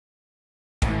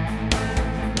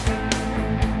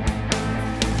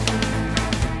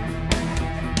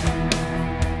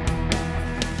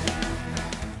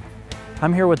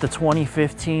I'm here with the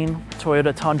 2015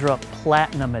 Toyota Tundra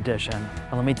Platinum Edition.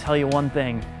 And let me tell you one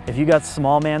thing, if you got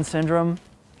small man syndrome,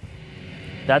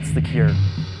 that's the cure.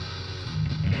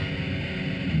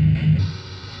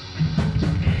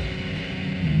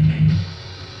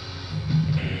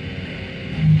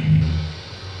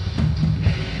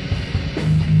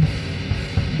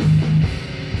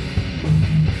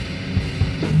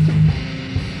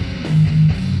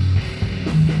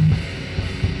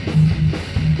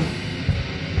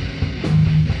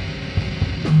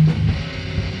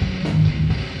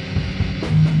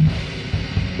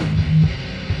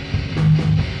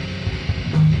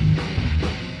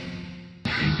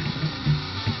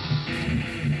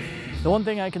 The one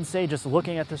thing I can say just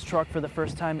looking at this truck for the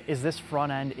first time is this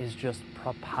front end is just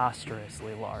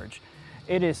preposterously large.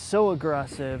 It is so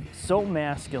aggressive, so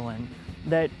masculine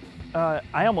that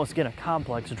I almost get a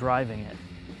complex driving it.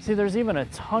 See, there's even a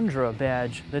Tundra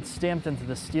badge that's stamped into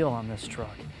the steel on this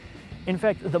truck. In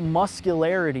fact, the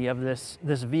muscularity of this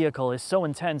vehicle is so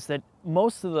intense that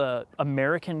most of the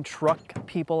American truck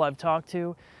people I've talked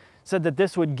to said that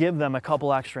this would give them a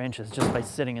couple extra inches just by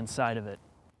sitting inside of it.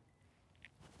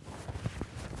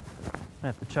 I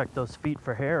have to check those feet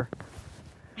for hair.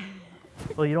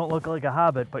 Well, you don't look like a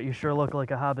hobbit, but you sure look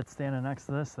like a hobbit standing next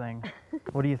to this thing.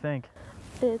 What do you think?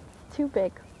 It's too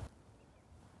big.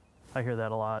 I hear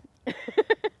that a lot.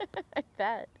 I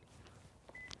bet.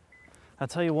 I'll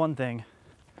tell you one thing.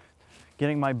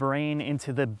 Getting my brain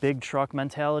into the big truck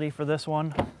mentality for this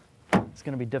one, it's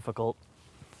gonna be difficult.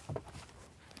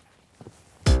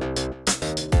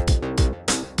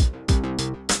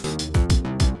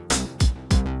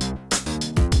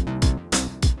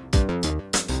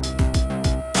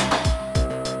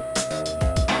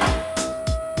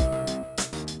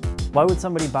 Why would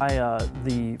somebody buy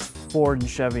the Ford and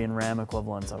Chevy and Ram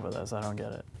equivalents over this? I don't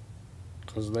get it.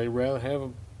 Because they rather have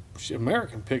an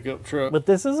American pickup truck. But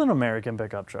this is an American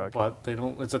pickup truck. But they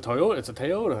don't, it's a Toyota, it's a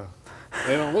Toyota.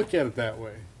 They don't look at it that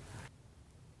way.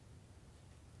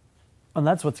 And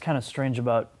that's what's kind of strange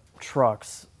about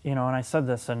trucks. You know, and I said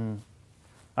this and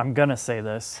I'm gonna say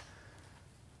this.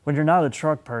 When you're not a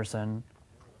truck person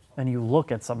and you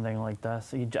look at something like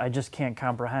this, I just can't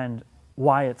comprehend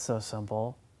why it's so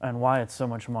simple and why it's so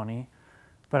much money.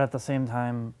 But at the same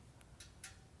time,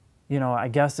 you know, I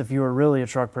guess if you were really a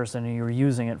truck person and you were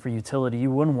using it for utility, you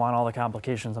wouldn't want all the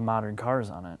complications of modern cars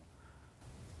on it.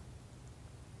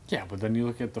 Yeah, but then you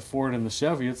look at the Ford and the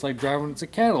Chevy, it's like driving, it's a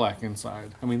Cadillac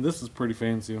inside. I mean, this is pretty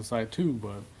fancy inside too,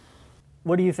 but...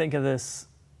 What do you think of this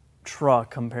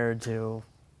truck compared to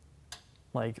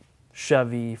like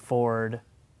Chevy, Ford,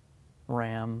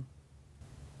 Ram?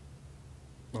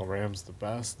 Well, Ram's the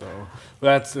best, though.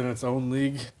 That's in its own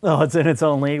league. Oh, it's in its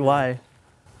own league? Why?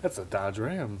 That's a Dodge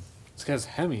Ram. This guy's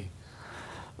Hemi.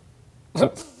 I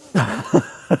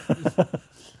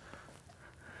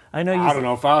know you. I don't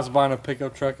know. If I was buying a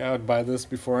pickup truck, I would buy this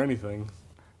before anything.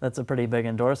 That's a pretty big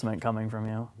endorsement coming from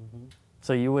you. Mm-hmm.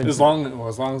 So you would. As long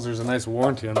as there's a nice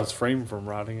warranty on this frame from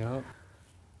rotting out.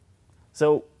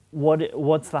 So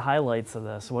what's the highlights of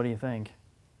this? What do you think?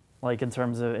 Like in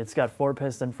terms of, it's got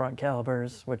 4-piston front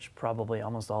calipers, which probably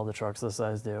almost all the trucks this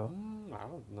size do. I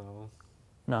don't know.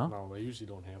 No? No, they usually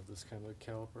don't have this kind of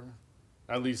caliper.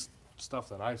 At least stuff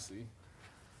that I see.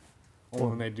 Only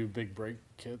when they do big brake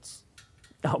kits.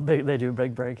 Oh, they do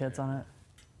big brake kits on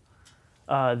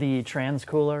it? The trans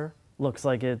cooler looks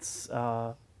like it's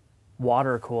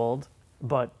water cooled,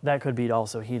 but that could be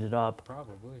also heated up.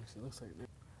 Probably. It looks like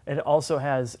it also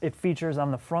has, it features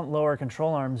on the front lower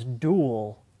control arms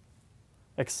dual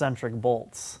eccentric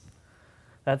bolts.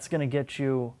 That's going to get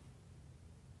you,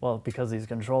 well, because these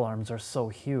control arms are so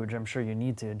huge, I'm sure you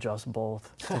need to adjust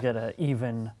both to get an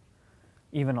even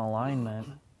alignment.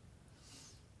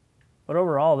 But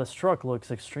overall, this truck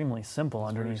looks extremely simple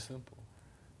underneath. Very simple.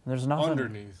 There's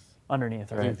nothing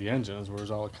underneath, right? I think the engine is where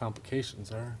all the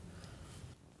complications are.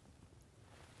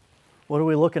 What are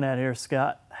we looking at here,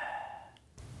 Scott?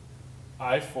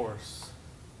 I-Force.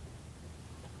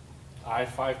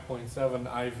 I-5.7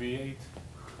 IV8.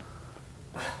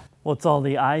 What's all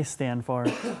the I stand for?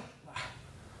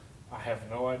 I have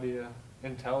no idea.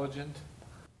 Intelligent.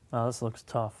 Oh, this looks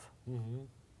tough. Mm-hmm.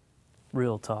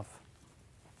 Real tough.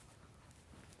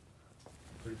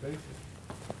 Pretty basic.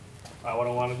 I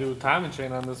wouldn't want to do a timing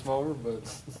chain on this motor,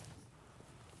 but...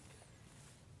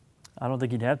 I don't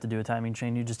think you'd have to do a timing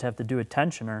chain. You just have to do a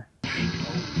tensioner.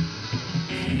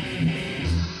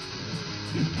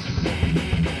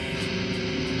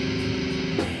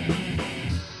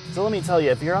 So let me tell you,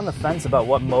 if you're on the fence about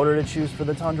what motor to choose for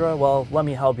the Tundra, well, let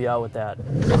me help you out with that.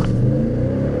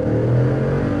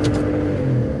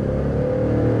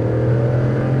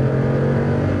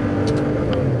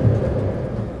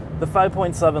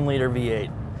 5.7 liter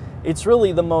V8. It's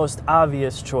really the most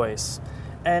obvious choice.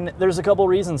 And there's a couple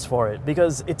reasons for it,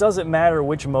 because it doesn't matter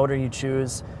which motor you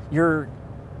choose, you're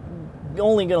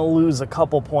only going to lose a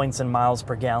couple points in miles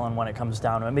per gallon when it comes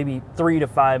down to it, maybe 3 to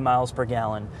 5 miles per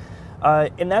gallon.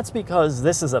 And that's because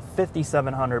this is a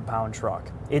 5,700 pound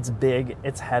truck. It's big,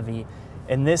 it's heavy,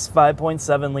 and this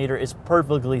 5.7 liter is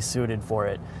perfectly suited for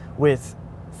it. With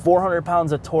 400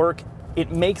 pounds of torque,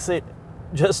 it makes it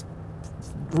just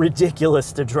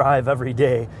ridiculous to drive every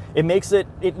day. It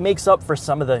makes up for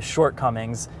some of the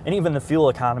shortcomings and even the fuel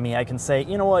economy. I can say,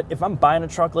 you know what, if I'm buying a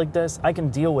truck like this, I can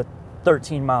deal with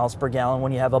 13 miles per gallon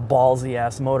when you have a ballsy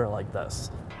ass motor like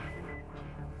this.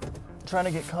 Trying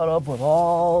to get caught up with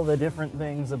all the different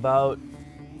things about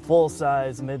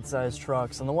full-size, mid-size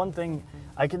trucks. And the one thing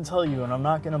I can tell you, and I'm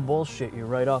not gonna bullshit you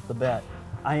right off the bat,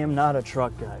 I am not a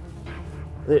truck guy.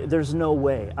 There's no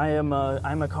way. I'm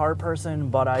a car person,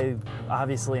 but I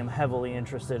obviously am heavily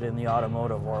interested in the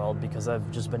automotive world because I've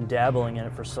just been dabbling in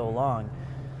it for so long.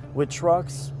 With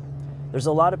trucks, there's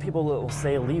a lot of people that will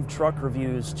say leave truck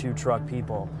reviews to truck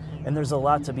people, and there's a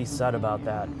lot to be said about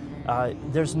that.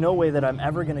 There's no way that I'm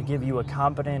ever going to give you a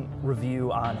competent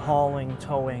review on hauling,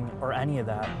 towing, or any of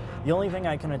that. The only thing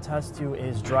I can attest to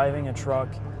is driving a truck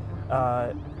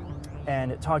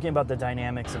and talking about the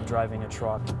dynamics of driving a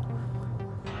truck.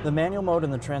 The manual mode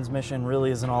in the transmission really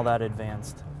isn't all that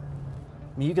advanced.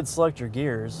 I mean, you could select your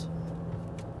gears,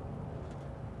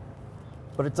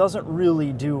 but it doesn't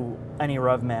really do any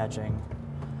rev matching.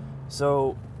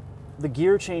 So the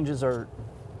gear changes are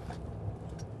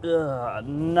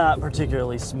not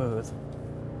particularly smooth.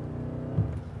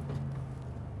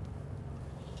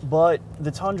 But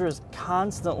the Tundra is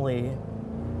constantly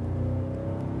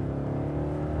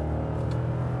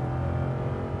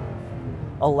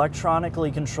electronically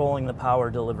controlling the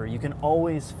power delivery. You can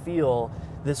always feel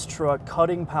this truck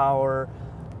cutting power,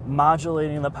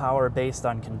 modulating the power based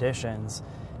on conditions.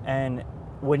 And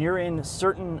when you're in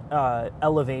certain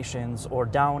elevations or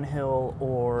downhill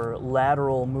or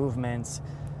lateral movements,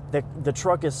 the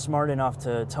truck is smart enough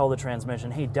to tell the transmission,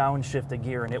 hey, downshift a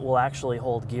gear, and it will actually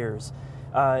hold gears.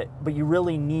 But you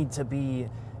really need to be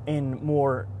in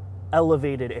more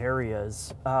elevated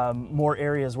areas, more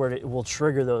areas where it will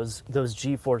trigger those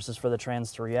G-forces for the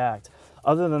trans to react.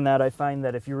 Other than that, I find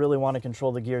that if you really want to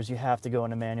control the gears, you have to go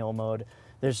into manual mode.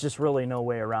 There's just really no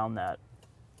way around that.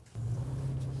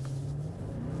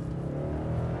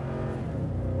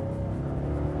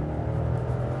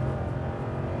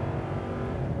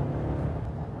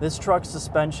 This truck's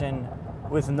suspension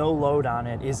with no load on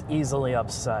it is easily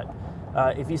upset.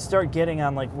 If you start getting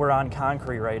on, like we're on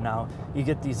concrete right now, you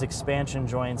get these expansion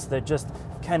joints that just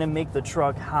kind of make the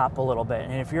truck hop a little bit.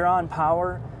 And if you're on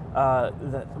power,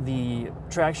 the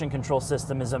traction control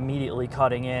system is immediately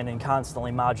cutting in and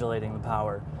constantly modulating the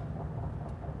power.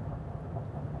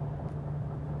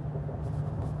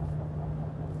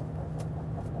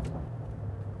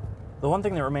 The one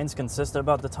thing that remains consistent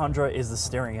about the Tundra is the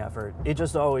steering effort. It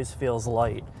just always feels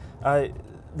light.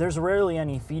 There's rarely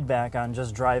any feedback on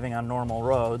just driving on normal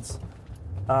roads,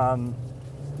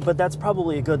 but that's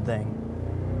probably a good thing.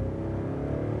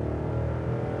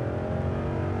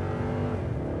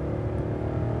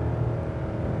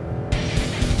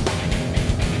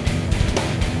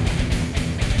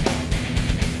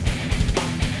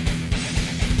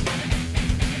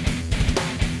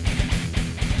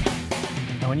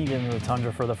 When you get into the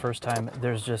Tundra for the first time,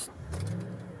 there's just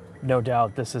no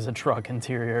doubt this is a truck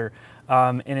interior.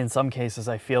 And in some cases,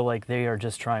 I feel like they are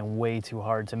just trying way too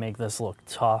hard to make this look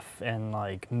tough and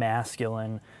like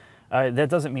masculine. That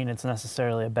doesn't mean it's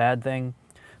necessarily a bad thing,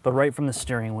 but right from the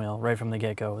steering wheel, right from the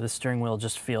get-go, the steering wheel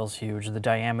just feels huge. The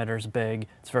diameter's big,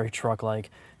 it's very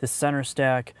truck-like. This center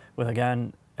stack with,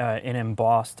 again, an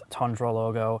embossed Tundra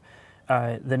logo.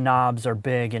 The knobs are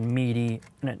big and meaty,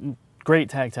 and great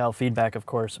tactile feedback, of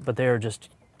course, but they are just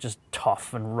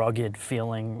tough and rugged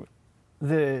feeling.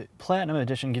 The Platinum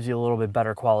Edition gives you a little bit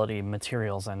better quality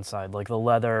materials inside, like the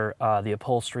leather, the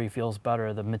upholstery feels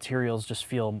better, the materials just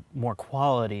feel more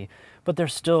quality, but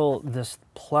there's still this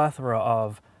plethora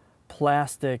of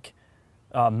plastic,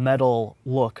 metal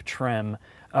look trim.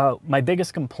 My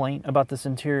biggest complaint about this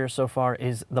interior so far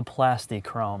is the plastic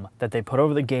chrome that they put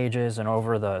over the gauges and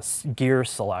over the gear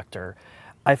selector.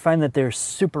 I find that they're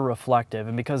super reflective,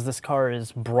 and because this car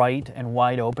is bright and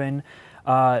wide open,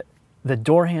 the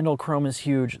door handle chrome is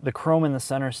huge, the chrome in the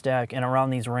center stack and around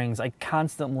these rings, I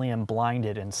constantly am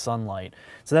blinded in sunlight.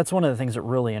 So that's one of the things that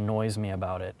really annoys me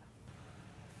about it.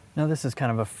 Now this is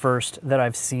kind of a first that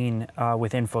I've seen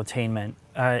with infotainment,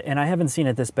 and I haven't seen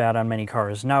it this bad on many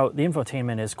cars. Now the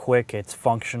infotainment is quick, it's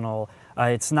functional,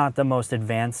 It's not the most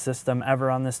advanced system ever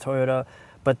on this Toyota,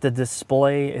 but the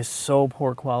display is so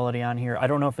poor quality on here. I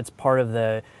don't know if it's part of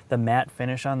the matte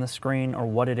finish on the screen or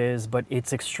what it is, but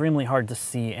it's extremely hard to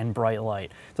see in bright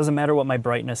light. Doesn't matter what my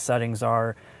brightness settings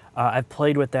are. I've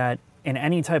played with that. In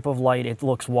any type of light, it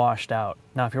looks washed out.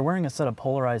 Now, if you're wearing a set of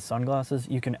polarized sunglasses,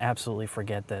 you can absolutely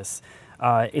forget this.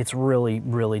 It's really,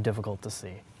 really difficult to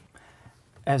see.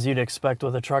 As you'd expect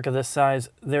with a truck of this size,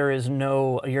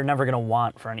 you're never gonna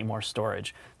want for any more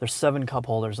storage. There's 7 cup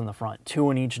holders in the front, 2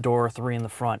 in each door, 3 in the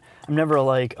front. I'm never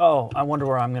like, oh, I wonder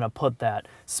where I'm gonna put that,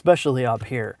 especially up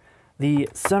here. The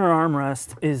center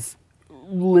armrest is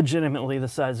legitimately the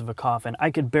size of a coffin. I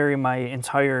could bury my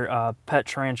entire pet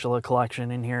tarantula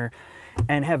collection in here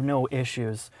and have no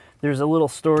issues. There's a little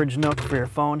storage nook for your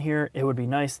phone here. It would be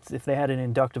nice if they had an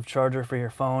inductive charger for your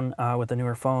phone with the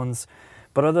newer phones.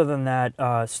 But other than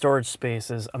that, storage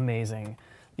space is amazing.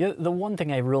 The one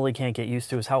thing I really can't get used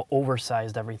to is how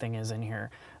oversized everything is in here.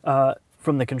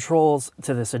 From the controls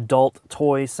to this adult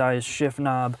toy-sized shift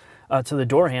knob, to the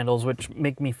door handles, which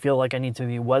make me feel like I need to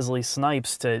be Wesley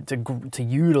Snipes to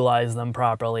utilize them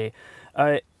properly.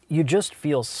 You just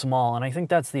feel small, and I think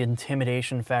that's the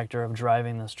intimidation factor of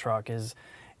driving this truck. Is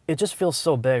it just feels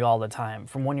so big all the time.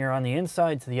 From when you're on the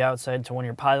inside to the outside to when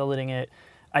you're piloting it,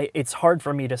 it's hard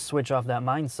for me to switch off that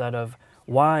mindset of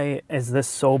why is this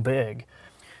so big?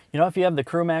 You know, if you have the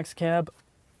CrewMax cab,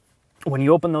 when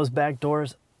you open those back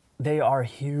doors, they are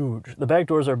huge. The back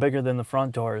doors are bigger than the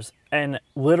front doors, and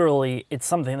literally it's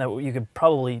something that you could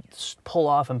probably pull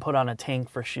off and put on a tank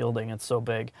for shielding. It's so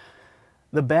big.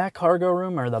 The back cargo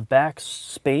room, or the back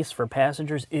space for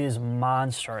passengers, is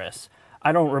monstrous.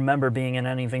 I don't remember being in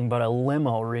anything but a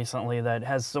limo recently that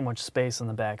has so much space in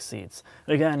the back seats.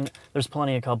 Again, there's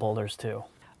plenty of cup holders too.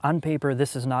 On paper,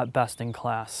 this is not best in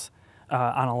class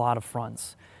on a lot of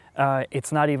fronts.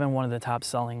 It's not even one of the top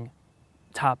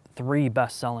 3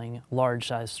 best-selling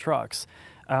large-sized trucks.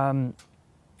 And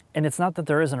it's not that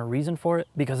there isn't a reason for it,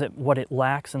 because what it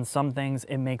lacks in some things,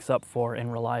 it makes up for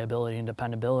in reliability and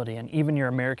dependability. And even your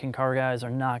American car guys are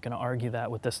not going to argue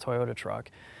that with this Toyota truck.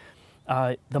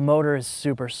 The motor is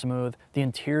super smooth. The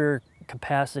interior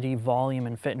capacity, volume,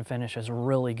 and fit and finish is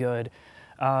really good.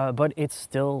 But it's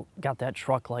still got that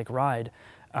truck-like ride.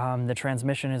 The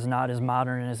transmission is not as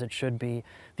modern as it should be.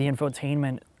 The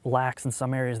infotainment lacks in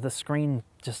some areas. The screen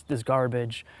just is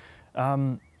garbage.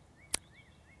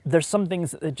 There's some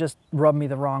things that just rub me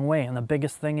the wrong way, and the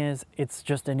biggest thing is it's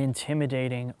just an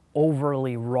intimidating,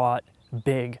 overly wrought,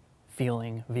 big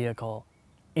feeling vehicle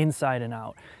inside and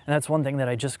out. And that's one thing that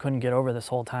I just couldn't get over this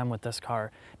whole time with this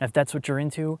car. And if that's what you're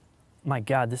into, my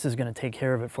God, this is going to take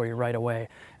care of it for you right away.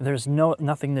 There's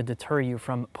nothing to deter you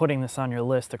from putting this on your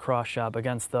list to cross-shop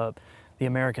against the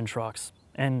American trucks.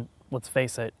 And let's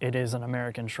face it, it is an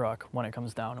American truck when it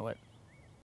comes down to it.